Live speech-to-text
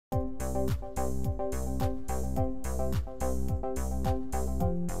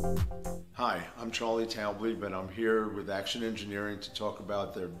I'm Charlie Taublieb, and I'm here with Action Engineering to talk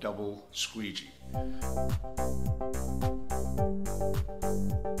about their Double Squeegee.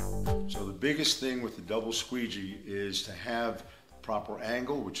 So the biggest thing with the Double Squeegee is to have proper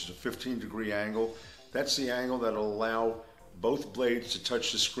angle, which is a 15-degree angle. That's the angle that will allow both blades to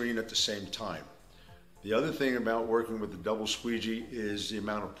touch the screen at the same time. The other thing about working with the Double Squeegee is the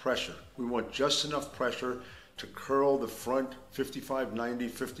amount of pressure. We want just enough pressure to curl the front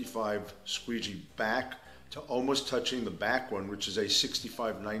 55-90-55 squeegee back to almost touching the back one, which is a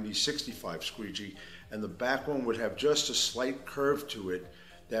 65-90-65 squeegee, and the back one would have just a slight curve to it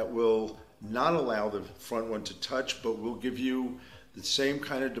that will not allow the front one to touch, but will give you the same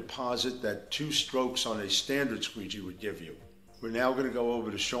kind of deposit that 2 strokes on a standard squeegee would give you. We're now going to go over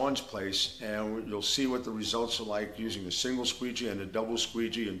to Sean's place, and you'll see what the results are like using a single squeegee and a double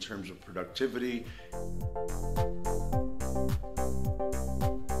squeegee in terms of productivity.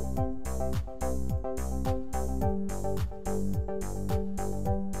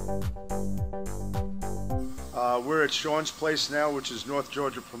 We're at Sean's place now, which is North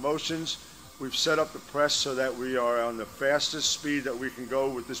Georgia Promotions. We've set up the press so that we are on the fastest speed that we can go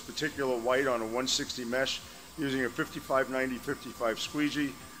with this particular white on a 160 mesh using a 55-90-55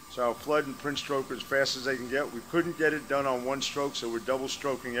 squeegee. So I'll flood and print stroke as fast as they can get. We couldn't get it done on 1 stroke, so we're double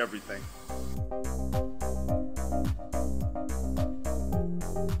stroking everything.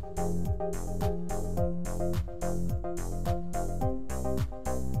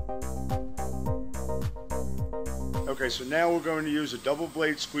 Okay, so now we're going to use a double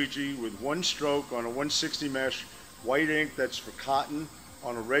blade squeegee with 1 stroke on a 160 mesh, white ink that's for cotton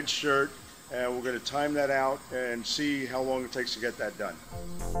on a red shirt, and we're going to time that out and see how long it takes to get that done.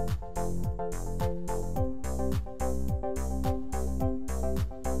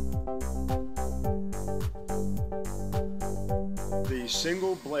 The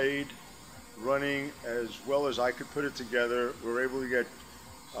single blade running as well as I could put it together, we're able to get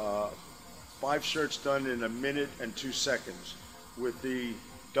 5 shirts done in 1 minute and 2 seconds. With the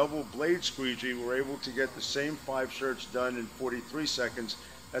double blade squeegee, we're able to get the same 5 shirts done in 43 seconds.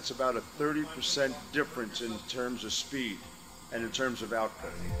 That's about a 30% difference in terms of speed and in terms of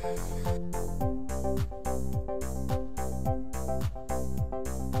output.